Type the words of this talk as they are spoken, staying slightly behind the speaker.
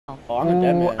Oh, I'm a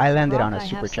dead man. I landed Brock, on a I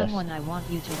super have chest. someone I want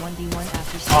you to 1v1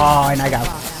 after Oh, and I got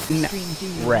stream. Do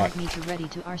you wrecked. want me to ready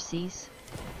to RCs?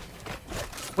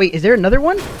 Wait, is there another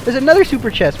one? There's another super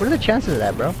chest. What are the chances of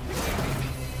that, bro?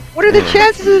 What are the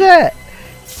chances of that?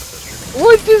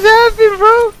 What just happened,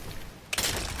 bro?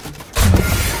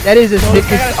 That is the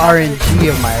sickest RNG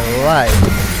of my life.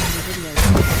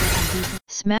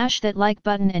 Smash that like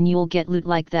button and you'll get loot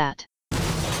like that.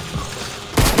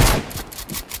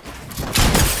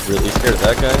 Really scared of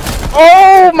that guy?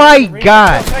 Oh my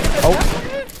god! Oh.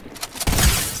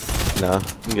 Nah,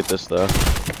 you can get this though.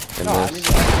 And this.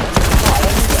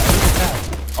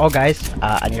 Oh guys,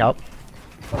 I need help.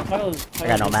 I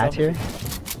got no mats here.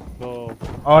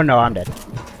 Oh no, I'm dead.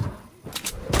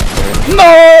 No,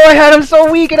 I had him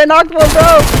so weak and I knocked him,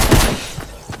 bro.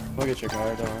 We'll get your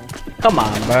card, don't worry. Come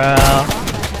on, bro.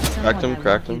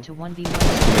 Cracked him.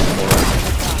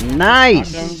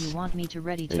 Nice. You want me to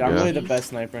ready to I'm really the best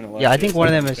sniper in the world. Yeah, I think one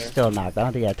of them is still knocked. I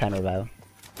don't think he had 10 revival.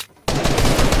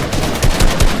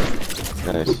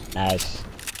 Nice. Nice.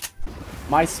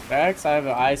 My specs, I have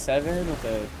an i7 with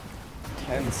a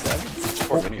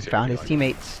 10.7. Oh, found his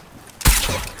teammates.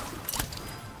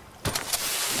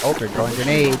 Oh, they're throwing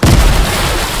grenades.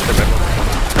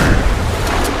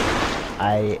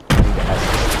 I need to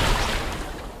assist.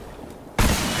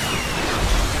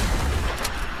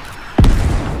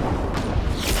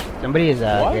 Somebody is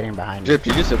getting behind me. Drip,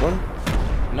 you just hit one?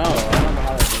 No, I don't know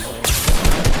how that's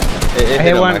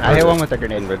I hit one with a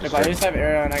grenade. If I just have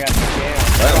arrow and I got scam.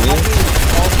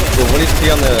 So what do you see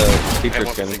on the feature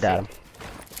skin? Got him.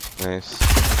 Nice.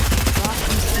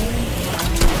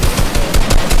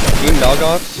 Team dog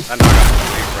off? I knocked off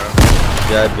the bro.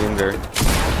 Yeah, I beamed her.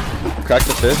 Crack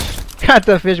the fish? Got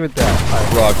the fish with that.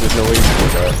 Rock, there's no way you can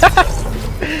do that.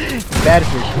 Bad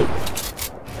fish.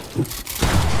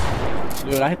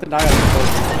 Dude, I hit the dog out.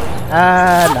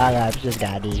 Ah, Naga just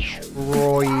got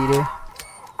destroyed.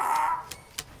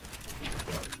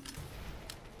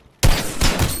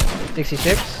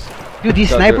 $66. Dude,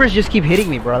 these snipers just keep hitting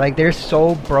me, bro. Like, they're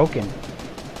so broken.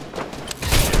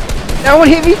 That one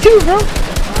hit me too, bro.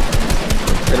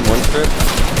 Hit him one strip.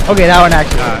 Okay, that one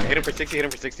actually. Hit him for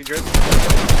 60, drip.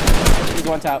 He's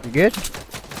one tap. You good?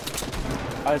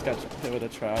 I just got hit with a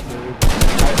trap, dude.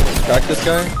 Crack this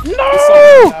guy. No!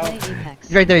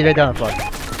 He's right there, he's right down the floor.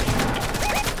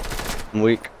 I'm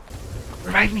weak.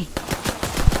 Revive me.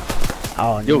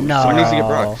 Oh, yo, no. Someone needs to get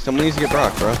Brock. Someone needs to get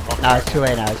Brock, bro. Nah, it's too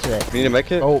late now, it's too late. You need to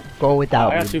make it? Go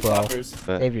without me, bro. Floppers.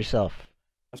 Save yourself.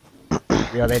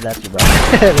 Yo, they left you, bro.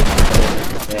 Yeah,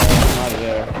 I'm not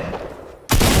there.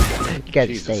 You guys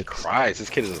Jesus stay. Christ, this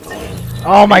kid is.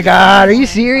 Oh my god, are you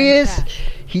serious?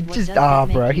 He just,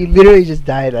 bro, he literally just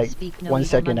died like 1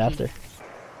 second after.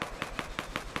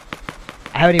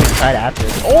 I haven't even tried after.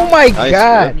 Oh my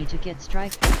god!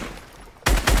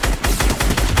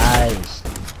 Nice.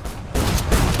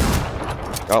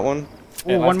 Got one?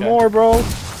 Ooh, one more, bro.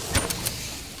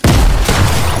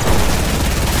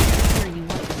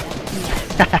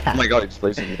 Oh my god, he just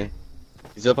places me.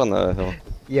 He's up on the hill.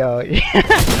 Yo.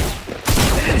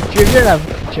 You're not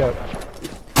joke.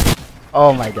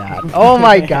 Oh my god. Oh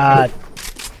my god.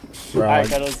 Bro,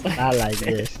 not like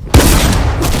this.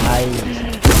 Nice.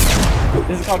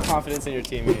 This is called confidence in your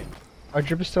teammate. Our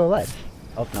Drip is still alive.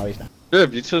 Oh, no, he's not.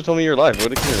 Drip, you should have told me you're alive. I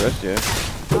would've came and rescued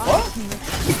you. What?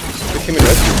 I came and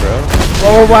rescued you, bro.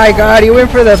 Oh my god, he went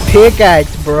for the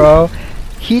pickaxe, bro.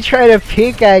 He tried to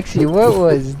pickaxe you. What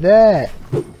was that?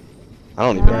 I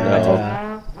don't even know.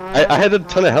 I had a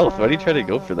ton of health. Why did you try to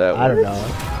go for that? I don't know.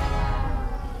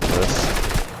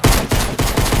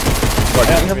 Brock,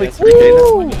 you have like 3k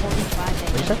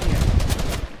now?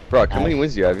 Brock, how many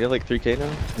wins do you have? You have like 3k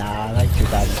now? Nah, like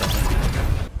 2,000.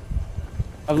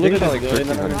 I've literally like like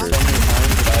 1,300. so many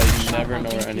times that I never know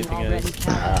where anything is.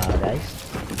 Guys.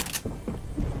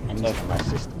 I need some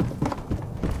assistance.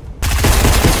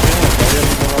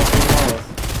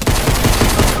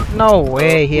 No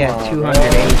way, he had 200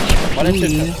 HP. Why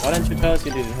didn't you tell us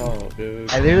you needed help,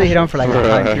 dude? I literally hit him for like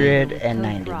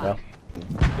 190, bro.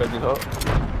 Need help?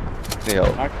 Need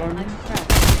help.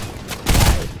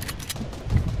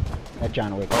 That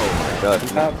John Wick. Oh my god.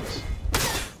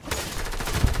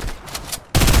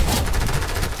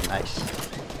 Nice.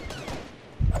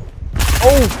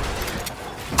 Oh!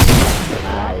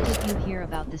 Nice. Did you hear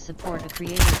about the support a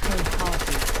creator code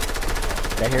policy?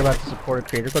 Did I hear about the support a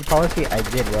creator code policy? I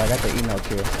did, bro. I got the email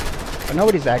too. But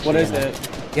nobody's actually. What is it?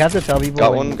 You have to tell people.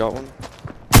 Got one, got one.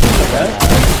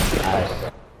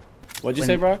 What'd you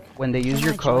say, Brock? When they use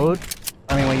your code,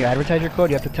 I mean, when you advertise your code,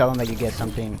 you have to tell them that you get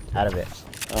something out of it.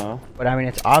 But I mean,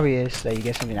 it's obvious that you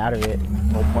get something out of it.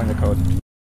 Whole point of the code.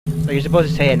 So you're supposed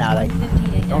to say it now, like.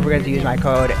 Don't forget to use my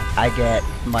code. I get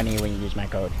money when you use my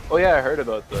code. Oh yeah, I heard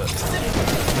about that.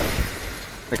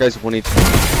 That guy's 1 HP.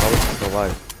 How is he still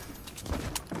alive?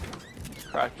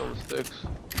 Cracked on the sticks.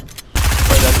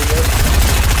 Right after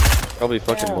that. Probably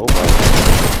fucking Yeah. mobile.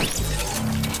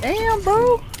 Damn,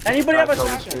 bro. Anybody have a Cracked on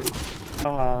the shotgun?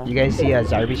 sticks. You guys see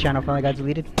Zarby's channel finally got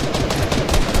deleted?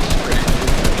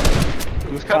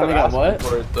 He was kind of Finally got asking what?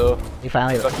 for it though. He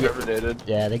finally Got terminated.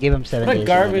 yeah, they gave him 7 What a days and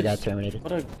then he garbage. got terminated.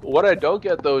 What a What I don't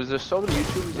get though is there's so many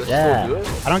YouTubers that Yeah, still do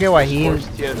it. I don't get why he Forced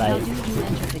was TNT. How like do you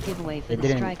enter the giveaway for They the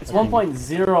didn't- strike? It's pack?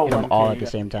 1.01. get them all at the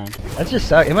same time. That just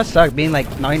suck. It must suck being like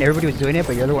knowing everybody was doing it,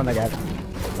 but you're the one that got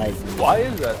like Why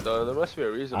is that though? There must be a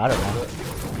reason. I don't for know.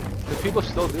 that. Because people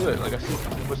still do it. Like I see,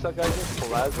 what's that guy's name?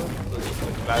 Palazzo?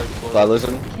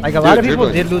 Listen. like a lot of Dude, people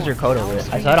dribbling. did lose their code over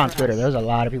it. I saw it on Twitter. There was a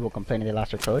lot of people complaining they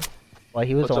lost their code. Well,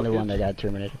 he was What's the up, only one dude? that got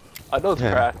terminated. I know it's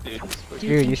Yeah. cracked, dude.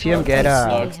 Dude, you see him get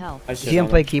Sucks. help. I you shit see him on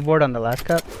play keyboard on the last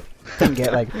cup and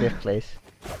get like 5th place.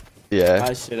 Yeah.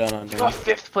 I shit on You got him.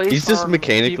 5th place. He's just on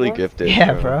mechanically keyboard? gifted.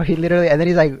 Yeah, bro. He literally, and then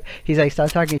he's like, stop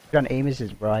talking shit on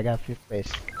Amos's, bro. I got 5th place.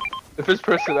 If his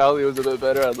personality was a bit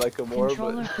better, I'd like him more.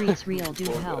 Controller But Freaks real do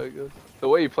Poor help. guy, I guess. The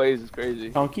way he plays is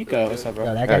crazy. Oh, Kiko, what's up, Yo,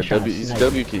 bro? that Yeah, guy shot. he's Nice.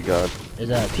 W key god. There's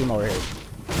a team over here.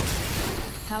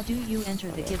 How do you enter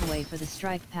the giveaway for the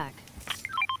strike pack?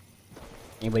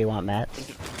 Anybody want mats?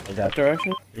 I got That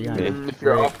direction? 300. If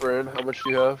you're offering, how much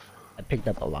do you have? I picked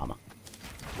up a llama.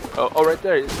 Oh, right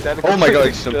there. He's standing Oh my god,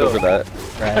 he still. jumped over that.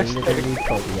 Right, I literally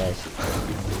told you guys.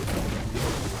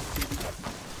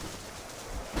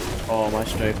 Oh, my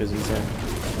strafe is insane.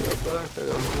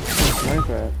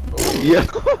 Minecraft. Yeah.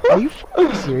 Are you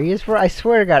f***ing serious, bro? I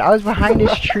swear to God, I was behind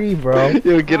this tree, bro.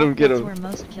 Yo, get him, get That's him. where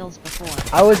most kills before.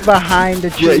 I was behind the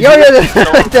tree. Yeah,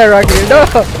 Yo, right there, Rocky. No.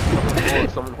 Hold,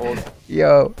 someone hold.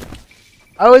 Yo,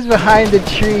 I was behind the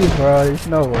tree, bro. There's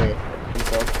no way.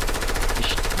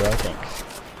 Bro, thanks.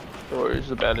 Don't worry,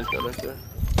 there's a bandage gun right there.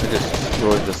 I just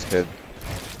destroyed this kid.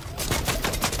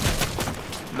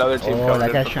 Another team Oh, coming that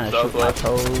in guy's from trying to shoot my southwest.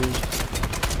 toes.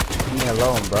 Leave me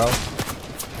alone, bro.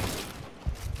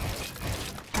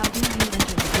 How do you enter the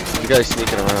giveaway? You guys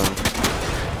sneaking around.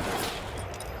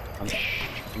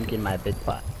 I'm getting my big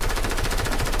pot.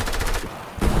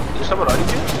 Is there someone on you?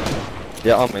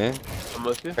 Yeah, oh man. I'm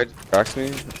with you. Tried to cracks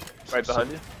me. Right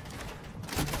behind you.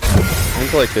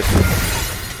 He's like 50.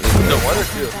 No, one or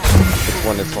two? It's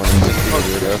one, it's one. He's just being a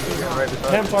weirdo. Yeah, right Hit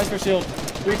beside him you. twice for shield.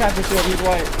 3 times for shield, he's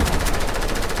white.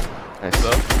 Nice.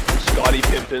 Scotty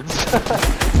Pimpins.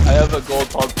 I have a gold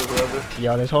pump for whoever.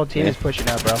 Yo, this whole team Yeah. is pushing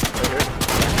up, bro. Right here.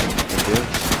 Thank you.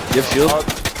 You have shield?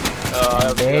 I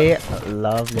have, They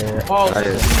love their. Oh, I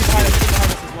he's did. behind us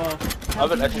as well. I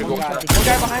have an extra One gold guy, pump. one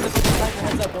guy behind us,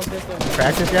 heads up, don't stay still.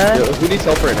 Practice guy? Yo, who needs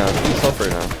help right now? Who needs help right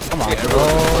now? Come on, Yeah, bro.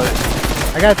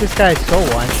 everyone's I got this guy so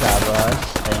one shot, bro.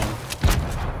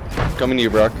 Damn. Coming to you,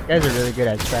 Brock. You guys are really good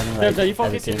at spamming like Are you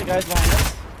focusing the guys behind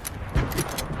us?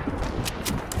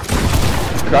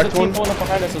 There's a Cracked team one? pulling up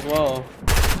behind us as well.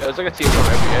 Yeah, there's like a team from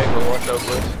every angle. Watch out,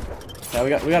 boys. Yeah,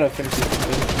 we gotta finish this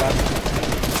fast.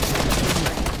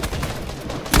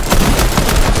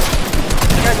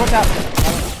 Guys, watch out!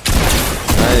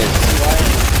 Nice.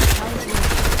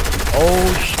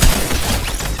 Oh,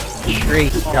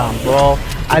 straight down, bro.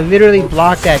 I literally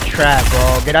blocked that trap,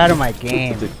 bro. Get out of my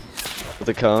game. With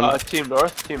the cone. Team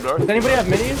North. Team North. Does anybody have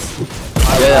minis?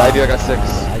 Yeah, I do. I got 6.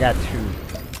 I got 2.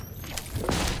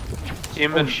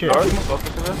 Team Oh, in shit. North.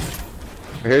 Focusing us.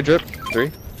 Right here, drip.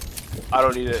 3. I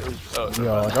don't need it. It was, oh,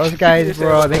 Yo, those guys,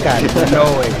 bro, they got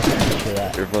no excuse for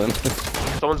that. Dribbling.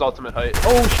 Someone's ultimate height.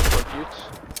 Oh,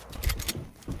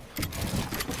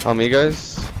 On me,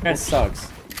 guys. That guy sucks.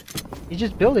 he's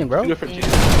just building, bro. Two different teams.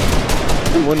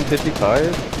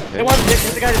 155. Hey, one,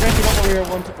 there's the guy that's ranking up over here.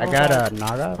 I got a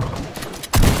Naga.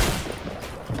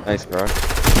 Nice, Brock.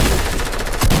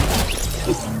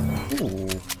 Ooh.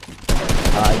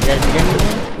 You guys get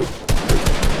anything?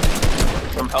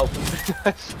 From helping.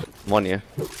 One, yeah.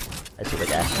 I see the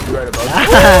guy. Right above. Nice!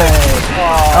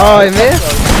 Oh, he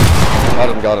missed? Got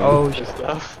him, got him. Oh, Good shit.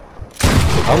 stuff.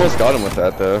 I almost got him with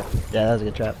that, though. Yeah, that was a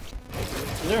good trap.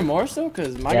 Is there more still?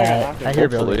 Cause my guy got Yeah, knocked I out. hear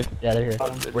building. Hopefully. Yeah, they're here.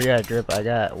 Where you at, Drip? I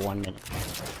got 1 minute.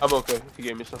 I'm okay. He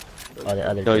gave me some. Oh, the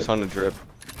other No, he's Drip. on the drip.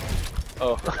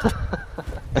 Oh.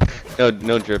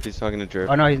 No drip. He's talking to drip.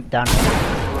 Oh, no, he's down.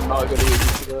 I'm not gonna get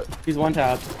used to that. He's one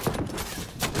tap.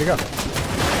 Here you go.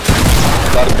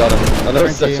 Got him, got him. Oh, that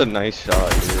was Thank such a you. nice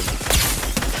shot, dude.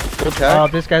 Good Oh,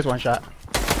 tag. this guy's 1 shot.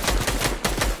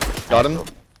 Got him.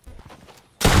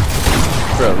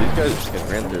 Bro, these guys just get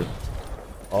ran through.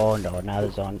 Oh, no, now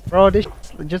the zone. Bro, this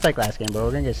just like last game, bro.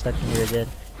 We're gonna get stuck in here again.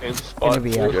 Aim It's spot. gonna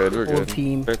be a We're good, we're full good.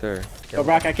 team. Right there. Yo,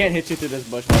 Brock, I can't hit you through this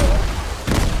bush, by the way.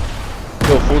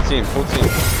 Full team, full team.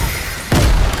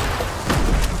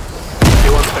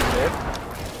 You want to pick mid?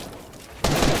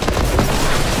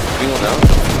 One out.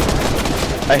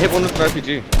 I hit one with an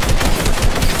RPG.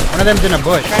 One of them's in a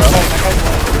bush, bro.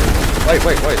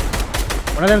 White.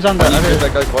 One of them's on the other.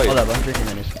 That guy's white. Hold up, I'm drinking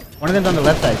minis. One of them's on the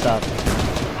left side, south.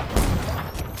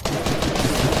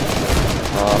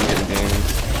 Oh, I'm getting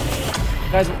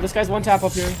dinged. Guys, this guy's one tap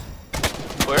up here.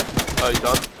 Where? Oh, you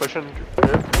done? Pushing here?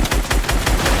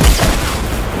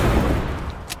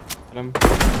 Hit him.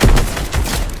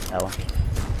 That one.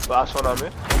 Last one on me.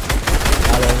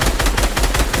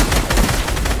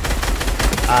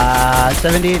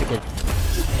 70. Okay.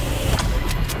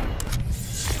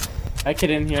 That kid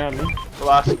in here on me. The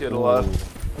last kid alive.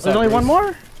 There's only one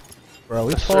more? Bro,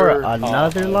 we Yes, tore sir.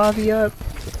 another lobby up.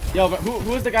 Yo, but who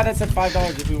was the guy that said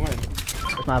 $5 if we win?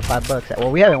 It's not $5.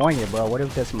 Well, we haven't won yet, bro. What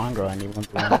if this Mongrel and he won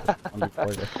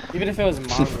before this? Even if it was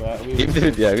Mongo, Even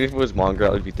if it was Mongrel,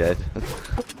 I would be dead.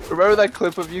 Remember that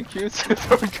clip of you cutes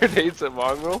throwing grenades at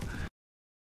Mongrel?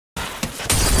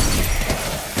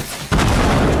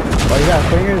 Oh, you got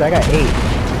fingers? I got 8.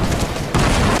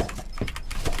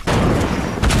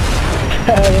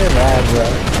 You're mad, bro.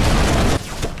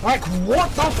 Like, what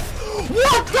the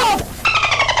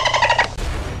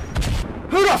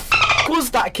Who the was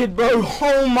that kid, bro?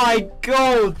 Oh my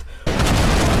god!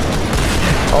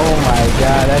 Oh my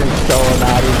god, that is so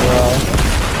naughty,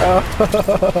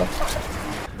 bro.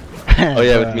 Oh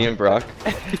yeah, with me and Brock.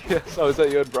 Yes, I was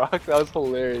at you and Brock. That was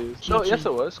hilarious. No, yes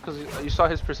it was, because you saw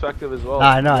his perspective as well.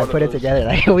 I know, I put it together.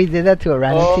 Like, we did that to a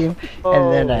random team,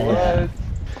 and then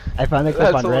I found the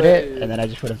clip on Reddit, hilarious. and then I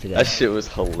just put them together. That shit was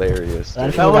hilarious.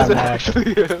 And That wasn't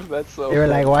actually him. That's so They were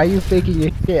like, why are you faking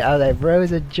your shit? I was like, bro,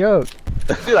 it's a joke.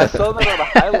 Dude, I saw that on a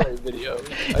highlight video.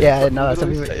 Yeah, no,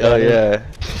 some people. Oh yeah.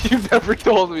 You never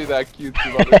told me that, cute.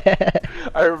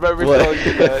 I remember What? telling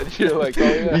you that. You're like, oh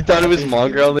yeah. You thought it was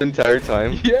Mongrel the entire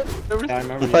time? Yeah, never Yeah, I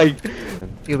remember. Like,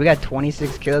 Dude, we got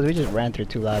 26 kills. We just ran through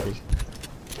 2 lobbies.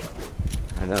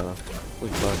 I know.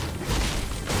 Holy fuck.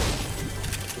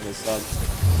 It sucks.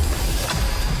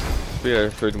 We had our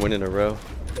 3rd win in a row.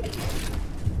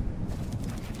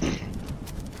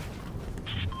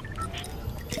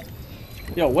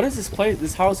 Yo, what is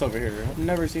this house over here? I've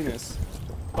never seen this.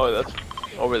 Oh, that's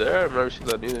over there? I've never seen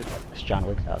that either. It's John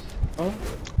Wick's house. Oh?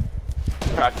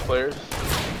 Cracked players.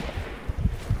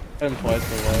 Hit him twice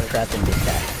for what? Trapped in this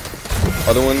cat.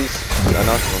 Other ones, I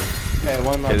knocked one. Okay,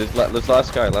 one Okay, left. this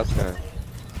last guy. You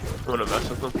wanna mess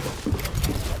with them?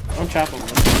 Don't trap him.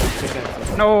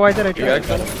 No, why did I You trap? got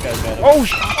Got him. You guys got him. Oh,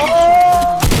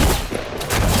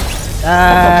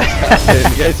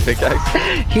 You guys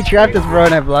pickaxe? he trapped us, bro,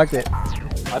 and I blocked it.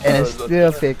 I thought And it it's was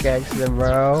still pickaxed him,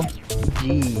 bro.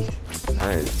 Jeez.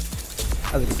 Nice.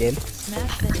 That was a good game.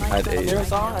 Smash the like I'd button ate. right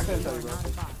now. You are not a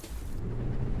bot.